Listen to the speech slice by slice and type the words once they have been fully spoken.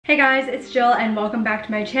Hey guys, it's Jill and welcome back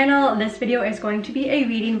to my channel. This video is going to be a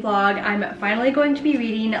reading vlog. I'm finally going to be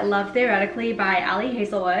reading Love Theoretically by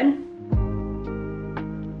Hazelwood.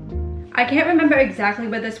 I can't remember exactly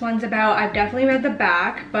what this one's about. I've definitely read the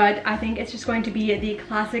back, but I think it's just going to be the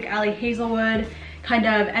classic Hazelwood kind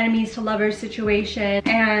of enemies to lovers situation,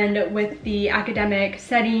 and with the academic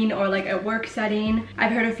setting or like a work setting.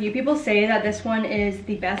 I've heard a few people say that this one is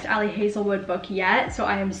the best Hazelwood book yet, so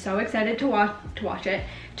I am so excited to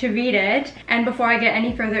read it. And before I get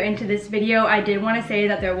any further into this video, I did want to say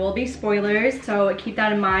that there will be spoilers, so keep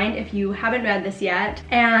that in mind if you haven't read this yet.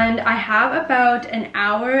 And I have about an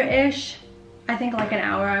hour-ish, I think like an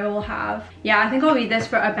hour I will have. Yeah, I think I'll read this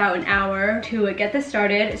for about an hour to get this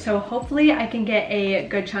started, so hopefully I can get a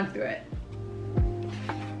good chunk through it.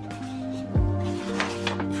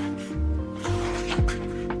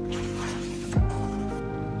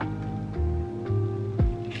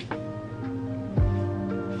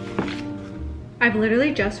 I've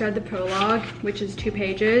literally just read the prologue, which is 2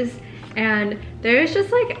 pages, and there's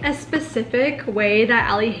just like a specific way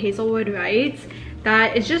that Hazelwood writes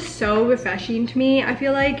that is just so refreshing to me. I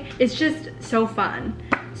feel like it's just so fun.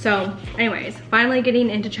 So anyways, finally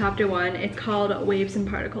getting into chapter 1. It's called Waves and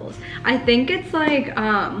Particles. I think it's like,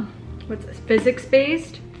 what's this, physics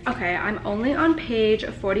based? Okay, I'm only on page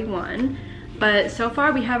 41, but so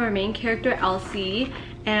far we have our main character, Elsie,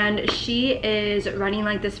 and she is running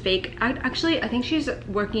like this fake, actually I think she's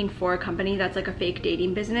working for a company that's like a fake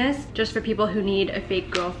dating business just for people who need a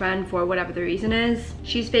fake girlfriend for whatever the reason is.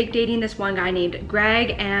 She's fake dating this one guy named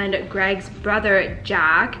Greg, and Greg's brother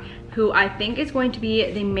Jack, who I think is going to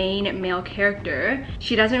be the main male character.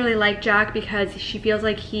 She doesn't really like Jack because she feels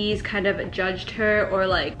like he's kind of judged her or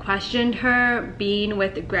like questioned her being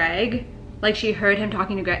with Greg. Like she heard him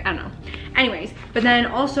talking to Greg, I don't know. Anyways, but then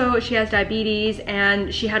also she has diabetes,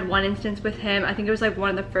 and she had one instance with him. I think it was like one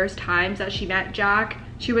of the first times that she met Jack.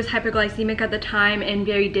 She was hyperglycemic at the time and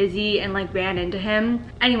very dizzy and like ran into him.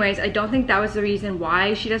 Anyways, I don't think that was the reason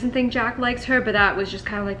why she doesn't think Jack likes her, but that was just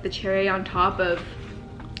kind of like the cherry on top of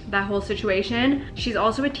that whole situation. She's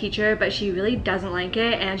also a teacher, but she really doesn't like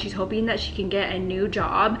it, and she's hoping that she can get a new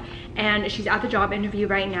job, and she's at the job interview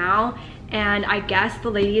right now. And I guess the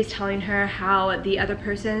lady is telling her how the other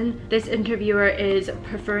person, this interviewer, is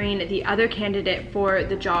preferring the other candidate for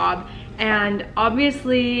the job. And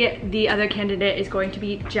obviously the other candidate is going to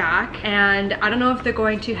be Jack. And I don't know if they're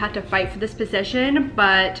going to have to fight for this position,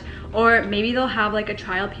 but, or maybe they'll have like a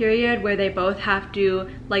trial period where they both have to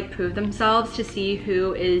like prove themselves to see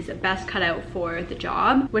who is best cut out for the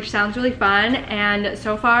job, which sounds really fun. And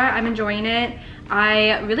so far I'm enjoying it.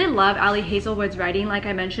 I really love Hazelwood's writing, like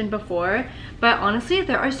I mentioned before, but honestly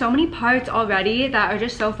there are so many parts already that are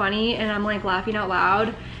just so funny, and I'm like laughing out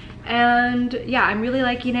loud. And yeah, I'm really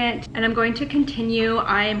liking it, and I'm going to continue.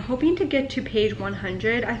 I'm hoping to get to page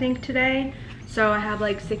 100 I think today, so I have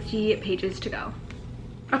like 60 pages to go.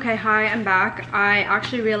 Okay, hi, I'm back. I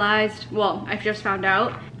actually realized, well, I've just found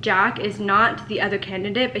out Jack is not the other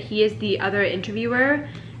candidate, but he is the other interviewer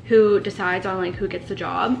who decides on like who gets the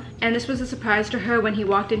job. And this was a surprise to her when he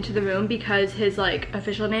walked into the room, because his like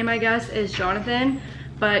official name I guess is Jonathan,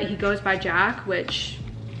 but he goes by Jack, which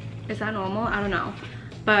is that normal? I don't know.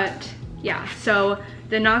 But yeah, so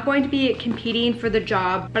they're not going to be competing for the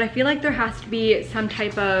job, but I feel like there has to be some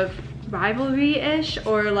type of rivalry-ish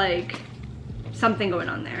or like something going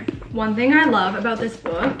on there. One thing I love about this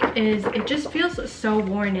book is it just feels so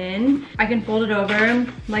worn in. I can fold it over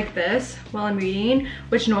like this while I'm reading,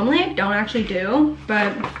 which normally I don't actually do,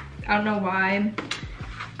 but I don't know why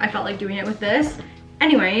I felt like doing it with this.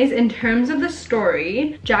 Anyways, in terms of the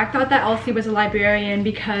story, Jack thought that Elsie was a librarian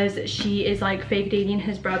because she is like fake dating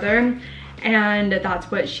his brother, and that's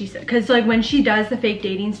what she said. Because like when she does the fake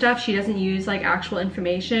dating stuff, she doesn't use like actual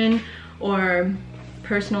information or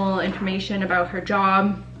personal information about her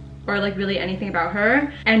job or like really anything about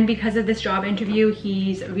her. And because of this job interview,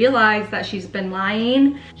 he's realized that she's been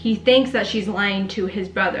lying. He thinks that she's lying to his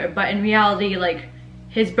brother, but in reality, like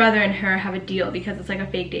his brother and her have a deal because it's like a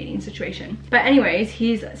fake dating situation. But anyways,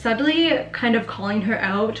 he's subtly kind of calling her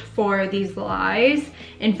out for these lies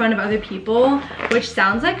in front of other people, which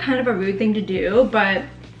sounds like kind of a rude thing to do, but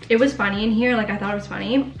it was funny in here, like I thought it was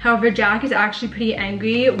funny. However, Jack is actually pretty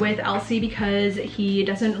angry with Elsie because he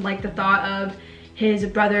doesn't like the thought of his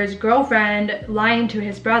brother's girlfriend lying to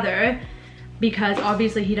his brother, because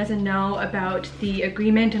obviously he doesn't know about the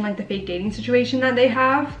agreement and like the fake dating situation that they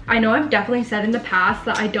have. I know I've definitely said in the past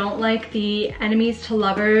that I don't like the enemies to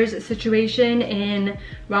lovers situation in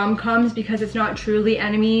rom-coms because it's not truly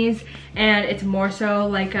enemies and it's more so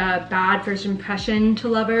like a bad first impression to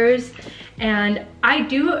lovers. And I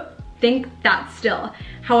do think that still.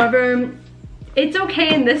 However, it's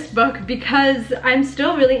okay in this book because I'm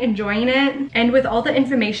still really enjoying it. And with all the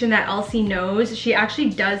information that Elsie knows, she actually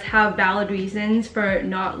does have valid reasons for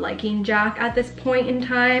not liking Jack at this point in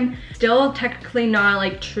time. Still technically not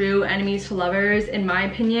like true enemies to lovers in my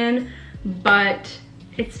opinion, but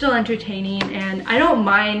it's still entertaining and I don't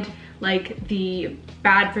mind like the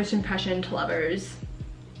bad first impression to lovers.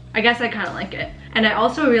 I guess I kind of like it. And I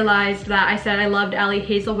also realized that I said I loved Ali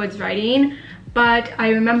Hazelwood's writing, but I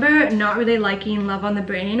remember not really liking Love on the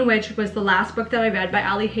Brain, which was the last book that I read by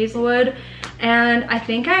Ali Hazelwood. And I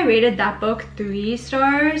think I rated that book 3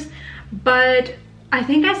 stars, but I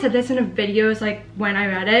think I said this in a videos like when I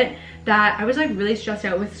read it, that I was like really stressed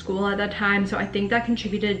out with school at that time, so I think that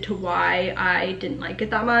contributed to why I didn't like it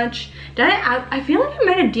that much. Did I feel like I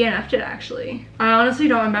might have DNF'd it actually. I honestly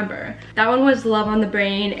don't remember. That one was Love on the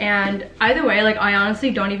Brain, and either way, like I honestly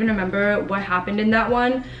don't even remember what happened in that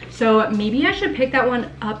one. So maybe I should pick that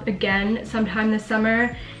one up again sometime this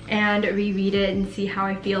summer and reread it and see how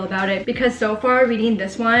I feel about it, because so far reading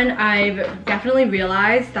this one, I've definitely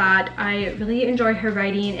realized that I really enjoy her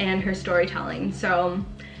writing and her storytelling. So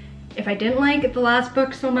if I didn't like the last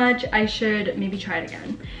book so much, I should maybe try it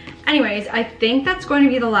again. Anyways, I think that's going to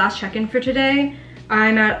be the last check-in for today.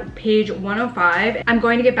 I'm at page 105. I'm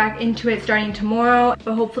going to get back into it starting tomorrow,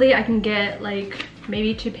 but hopefully I can get like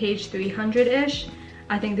maybe to page 300-ish.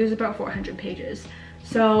 I think there's about 400 pages.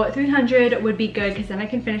 So 300 would be good because then I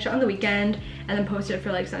can finish it on the weekend and then post it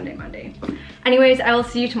for like Sunday, Monday. Anyways, I will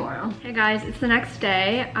see you tomorrow. Hey guys, it's the next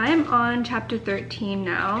day. I'm on chapter 13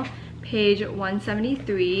 now, page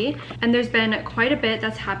 173, and there's been quite a bit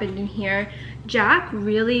that's happened in here. Jack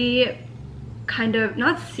really kind of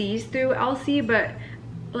not sees through Elsie, but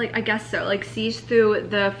like I guess so, like sees through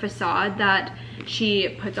the facade that she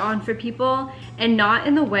puts on for people, and not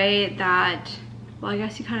in the way that, well, I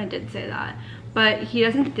guess he kind of did say that, but he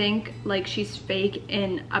doesn't think like she's fake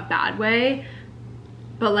in a bad way,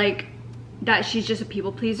 but like that she's just a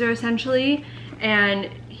people pleaser essentially. And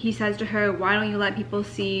he says to her, why don't you let people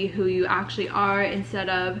see who you actually are instead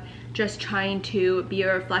of just trying to be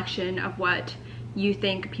a reflection of what you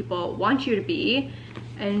think people want you to be?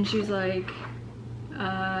 And she's like,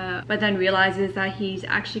 but then realizes that he's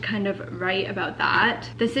actually kind of right about that.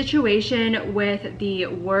 The situation with the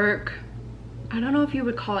work, I don't know if you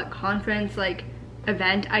would call it conference, like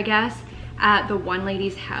event, I guess, at the one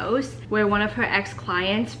lady's house, where one of her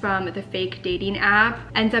ex-clients from the fake dating app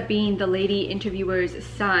ends up being the lady interviewer's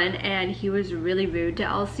son, and he was really rude to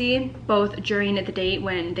Elsie, both during the date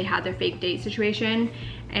when they had their fake date situation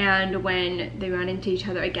and when they run into each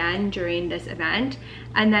other again during this event.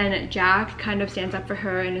 And then Jack kind of stands up for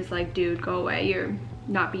her and is like, dude, go away, you're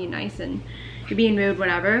not being nice and you're being rude,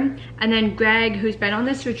 whatever. And then Greg, who's been on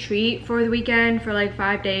this retreat for the weekend for like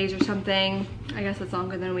 5 days or something, I guess that's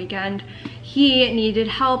longer than a weekend, he needed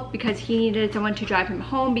help because he needed someone to drive him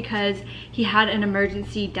home because he had an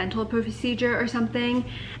emergency dental procedure or something,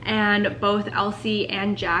 and both Elsie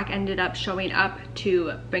and Jack ended up showing up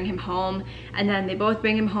to bring him home, and then they both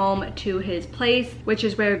bring him home to his place, which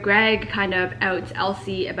is where Greg kind of outs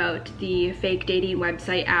Elsie about the fake dating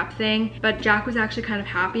website app thing. But Jack was actually kind of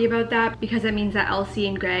happy about that because it means that Elsie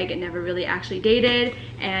and Greg never really actually dated,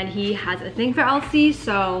 and he has a thing for Elsie.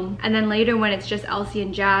 So, and then later when it's just Elsie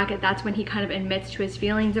and Jack, that's when he kind of admits to his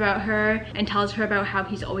feelings about her and tells her about how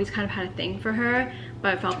he's always kind of had a thing for her,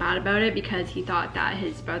 but felt bad about it because he thought that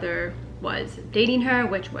his brother was dating her,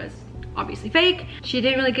 which was obviously fake. She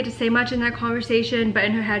didn't really get to say much in that conversation, but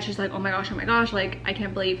in her head she's like, oh my gosh, like I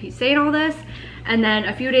can't believe he's saying all this. And then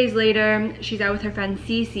a few days later, she's out with her friend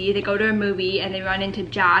Cece. They go to a movie and they run into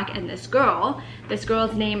Jack and this girl. This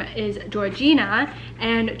girl's name is Georgina,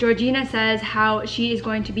 and Georgina says how she is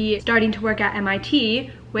going to be starting to work at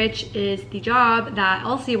MIT, which is the job that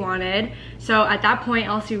Elsie wanted. So at that point,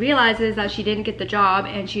 Elsie realizes that she didn't get the job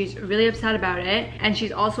and she's really upset about it. And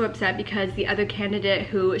she's also upset because the other candidate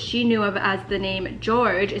who she knew of as the name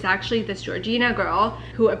George is actually this Georgina girl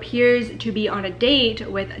who appears to be on a date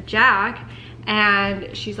with Jack,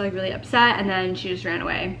 and she's like really upset, and then she just ran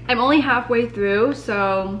away. I'm only halfway through,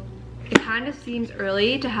 so it kind of seems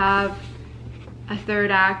early to have a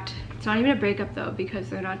third act. It's not even a breakup though because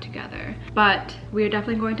they're not together, but we're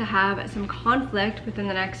definitely going to have some conflict within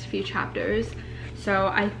the next few chapters. So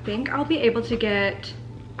I think I'll be able to get,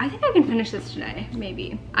 I think I can finish this today,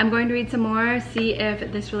 maybe. I'm going to read some more, see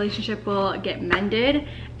if this relationship will get mended,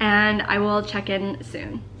 and I will check in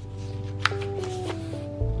soon.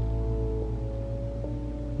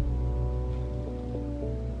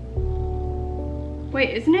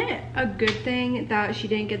 Wait, isn't it a good thing that she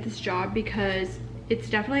didn't get this job? Because it's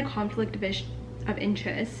definitely a conflict of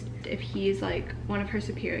interest. if he's like one of her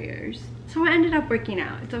superiors. So it ended up working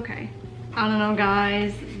out. It's okay. I don't know,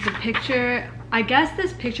 guys. The picture, I guess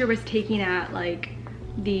this picture was taken at like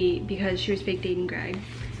because she was fake dating Greg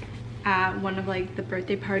at one of like the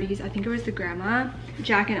birthday parties. I think it was the grandma.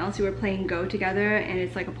 Jack and Elsie were playing Go together, and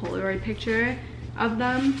it's like a Polaroid picture of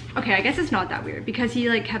them. Okay, I guess it's not that weird because he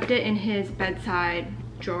like kept it in his bedside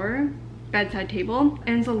table,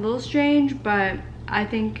 and it's a little strange, but I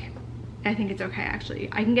think it's okay. Actually,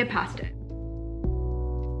 I can get past it.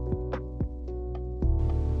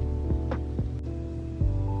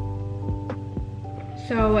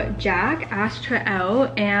 So Jack asked her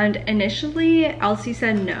out, and initially Elsie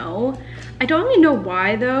said no. I don't really know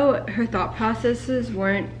why though. Her thought processes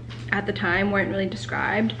at the time weren't really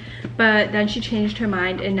described, but then she changed her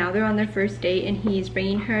mind, and now they're on their first date, and he's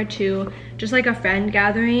bringing her to just like a friend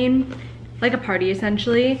gathering, like a party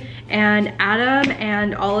essentially. And Adam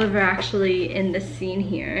and Olive are actually in this scene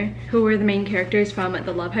here, who were the main characters from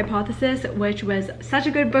The Love Hypothesis, which was such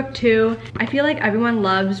a good book too. I feel like everyone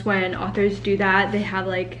loves when authors do that. They have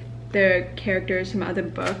like their characters from other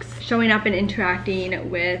books showing up and interacting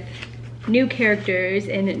with new characters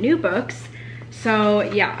in new books. So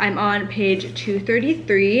yeah, I'm on page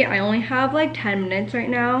 233. I only have like 10 minutes right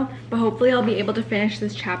now, but hopefully I'll be able to finish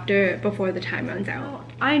this chapter before the time runs out.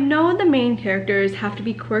 I know the main characters have to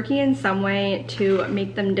be quirky in some way to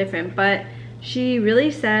make them different, but she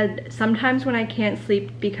really said, sometimes when I can't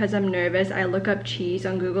sleep because I'm nervous, I look up cheese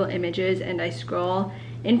on Google Images and I scroll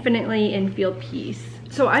infinitely and feel peace.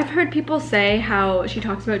 So I've heard people say how she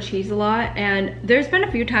talks about cheese a lot, and there's been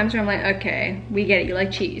a few times where I'm like, okay, we get it, you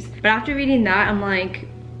like cheese. But after reading that, I'm like,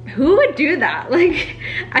 who would do that? Like,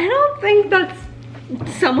 I don't think that's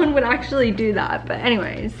someone would actually do that. But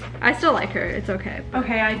anyways, I still like her. It's okay.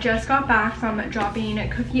 Okay, I just got back from dropping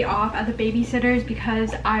Cookie off at the babysitter's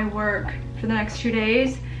because I work for the next 2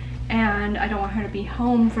 days and I don't want her to be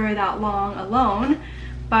home for that long alone.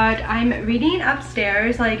 But I'm reading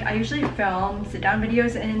upstairs. Like, I usually film sit down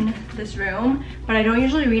videos in this room, but I don't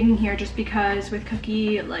usually read in here just because with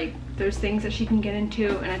Cookie, like, there's things that she can get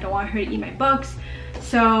into and I don't want her to eat my books.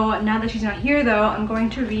 So now that she's not here though, I'm going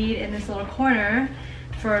to read in this little corner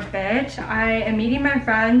for a bit. I am meeting my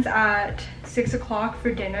friends at 6 o'clock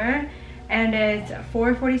for dinner, and it's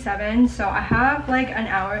 4:47, so I have like an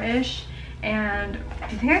hour-ish. And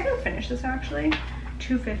do you think I can finish this actually?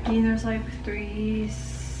 250, there's like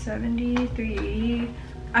 370, 380.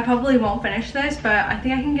 I probably won't finish this, but I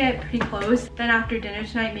think I can get pretty close. Then after dinner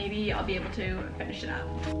tonight, maybe I'll be able to finish it up.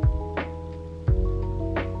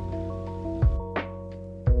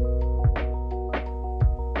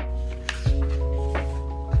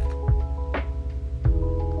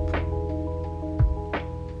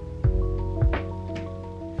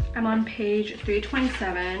 I'm on page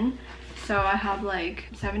 327, so I have like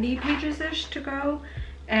 70 pages-ish to go.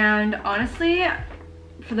 And honestly,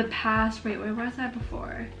 for the past, wait, where was I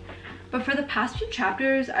before? But for the past few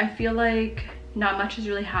chapters, I feel like not much has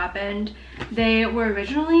really happened. They were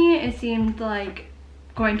originally, it seemed like,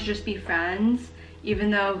 going to just be friends,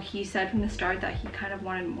 even though he said from the start that he kind of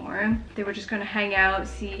wanted more. They were just going to hang out,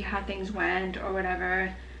 see how things went or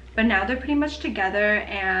whatever. But now they're pretty much together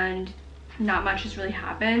and not much has really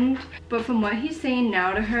happened. But from what he's saying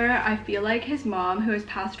now to her, I feel like his mom, who has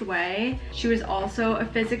passed away, she was also a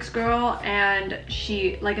physics girl, and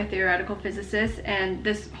she, like, a theoretical physicist, and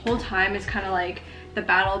this whole time is kind of like the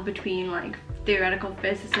battle between like theoretical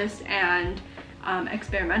physicists and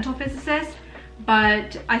experimental physicists.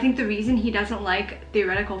 But I think the reason he doesn't like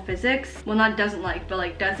theoretical physics, well, not doesn't like, but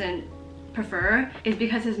like doesn't prefer, is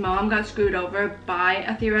because his mom got screwed over by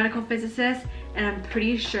a theoretical physicist, and I'm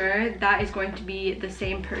pretty sure that is going to be the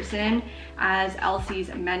same person as Elsie's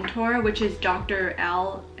mentor, which is Dr.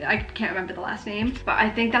 L. I can't remember the last name, but I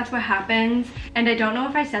think that's what happens. And I don't know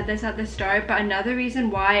if I said this at the start, but another reason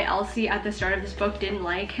why Elsie at the start of this book didn't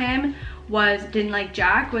like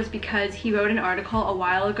Jack was because he wrote an article a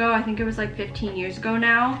while ago, I think it was like 15 years ago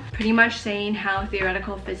now, pretty much saying how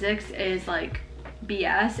theoretical physics is like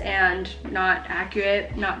BS and not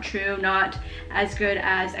accurate, not true, not as good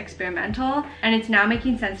as experimental. And it's now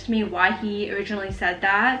making sense to me why he originally said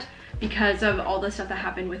that, because of all the stuff that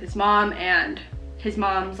happened with his mom and his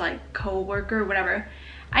mom's like co-worker, whatever.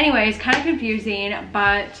 Anyways, kind of confusing,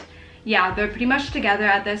 but yeah, they're pretty much together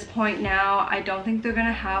at this point now. I don't think they're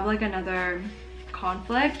gonna have like another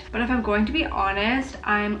conflict, but if I'm going to be honest,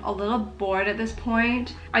 I'm a little bored at this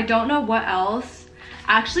point. I don't know what else.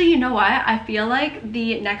 Actually, you know what? I feel like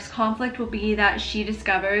the next conflict will be that she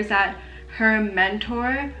discovers that her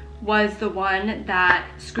mentor was the one that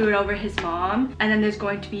screwed over his mom, and then there's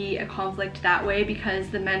going to be a conflict that way because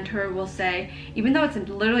the mentor will say, even though it's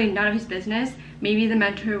literally none of his business, maybe the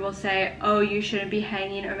mentor will say, oh, you shouldn't be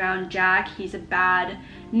hanging around Jack, he's a bad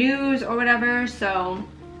news or whatever. So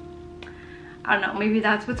I don't know, maybe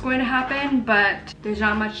that's what's going to happen, but there's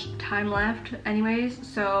not much time left anyways,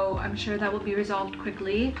 so I'm sure that will be resolved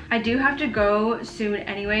quickly. I do have to go soon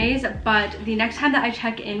anyways, but the next time that I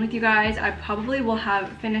check in with you guys, I probably will have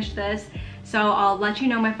finished this, so I'll let you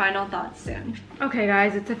know my final thoughts soon. Okay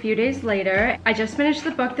guys, it's a few days later. I just finished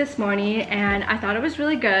the book this morning and I thought it was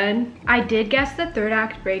really good. I did guess the third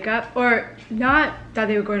act breakup, or not that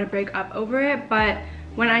they were going to break up over it, but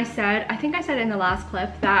when I think I said in the last clip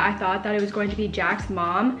that I thought that it was going to be Jack's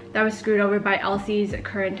mom that was screwed over by Elsie's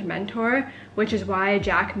current mentor, which is why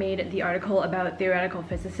Jack made the article about theoretical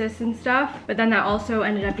physicists and stuff. But then that also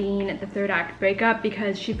ended up being the third act breakup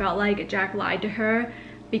because she felt like Jack lied to her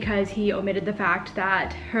because he omitted the fact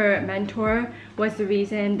that her mentor was the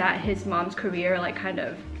reason that his mom's career like kind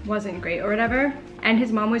of wasn't great or whatever, and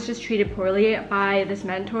his mom was just treated poorly by this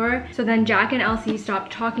mentor. So then Jack and Elsie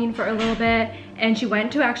stopped talking for a little bit, and she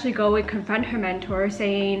went to actually go and confront her mentor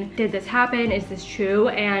saying, did this happen, is this true?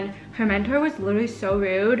 And her mentor was literally so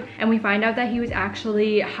rude, and we find out that he was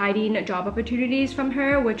actually hiding job opportunities from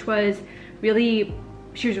her, which was really,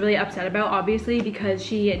 she was really upset about, obviously, because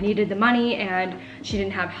she needed the money and she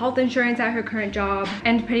didn't have health insurance at her current job.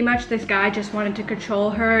 And pretty much this guy just wanted to control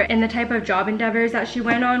her in the type of job endeavors that she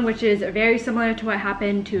went on, which is very similar to what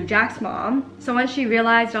happened to Jack's mom. So once she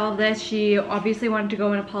realized all of this, she obviously wanted to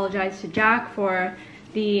go and apologize to Jack for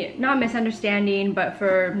the, not misunderstanding, but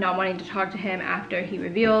for not wanting to talk to him after he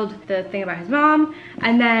revealed the thing about his mom.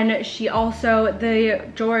 And then she also,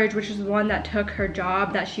 George, which is the one that took her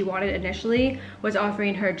job that she wanted initially, was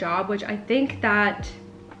offering her job, which I think that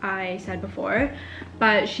I said before,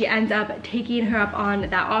 but she ends up taking her up on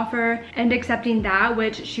that offer and accepting that,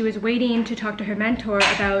 which she was waiting to talk to her mentor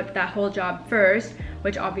about that whole job first,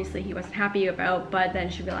 which obviously he wasn't happy about, but then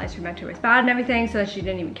she realized her mentor was bad and everything, so that she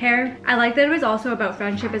didn't even care. I like that it was also about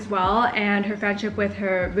friendship as well, and her friendship with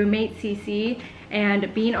her roommate Cece,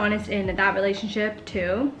 and being honest in that relationship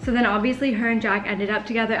too. So then obviously her and Jack ended up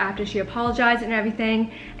together after she apologized and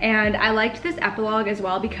everything, and I liked this epilogue as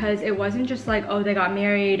well because it wasn't just like, oh, they got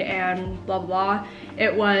married and blah blah.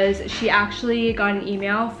 It was, she actually got an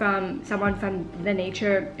email from someone from the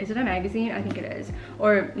Nature, is it a magazine? I think it is,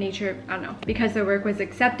 or Nature, I don't know, because their work was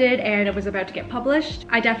accepted and it was about to get published.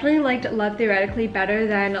 I definitely liked Love Theoretically better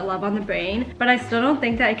than Love on the Brain, but I still don't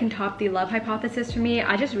think that it can top the Love Hypothesis for me.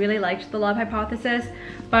 I just really liked the Love Hypothesis,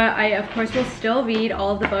 but I of course will still read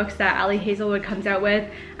all of the books that Ali Hazelwood comes out with.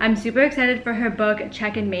 I'm super excited for her book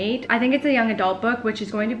Check and Mate. I think it's a young adult book, which is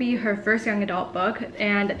going to be her first young adult book,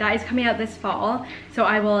 and that is coming out this fall, so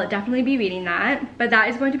I will definitely be reading that. But that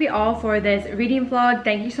is going to be all for this reading vlog.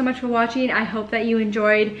 Thank you so much for watching. I hope that you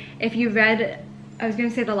enjoyed. If you read, I was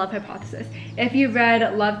gonna say the Love Hypothesis. If you've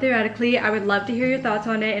read Love Theoretically, I would love to hear your thoughts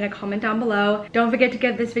on it in a comment down below. Don't forget to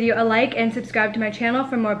give this video a like and subscribe to my channel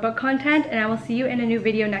for more book content, and I will see you in a new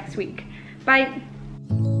video next week. Bye!